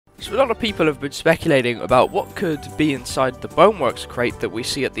So a lot of people have been speculating about what could be inside the BONEWORKS crate that we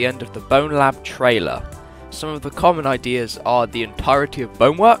see at the end of the BONELAB trailer. Some of the common ideas are the entirety of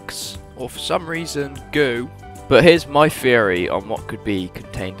BONEWORKS, or for some reason, goo. But here's my theory on what could be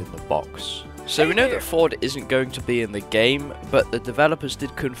contained in the box. So we know that Ford isn't going to be in the game, but the developers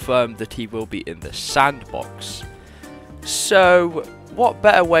did confirm that he will be in the sandbox. So what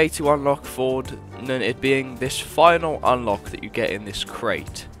better way to unlock Ford than it being this final unlock that you get in this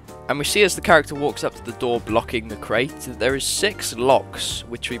crate? And we see as the character walks up to the door blocking the crate, that there is 6 locks,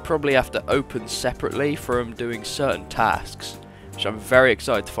 which we probably have to open separately from doing certain tasks, which I'm very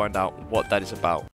excited to find out what that is about.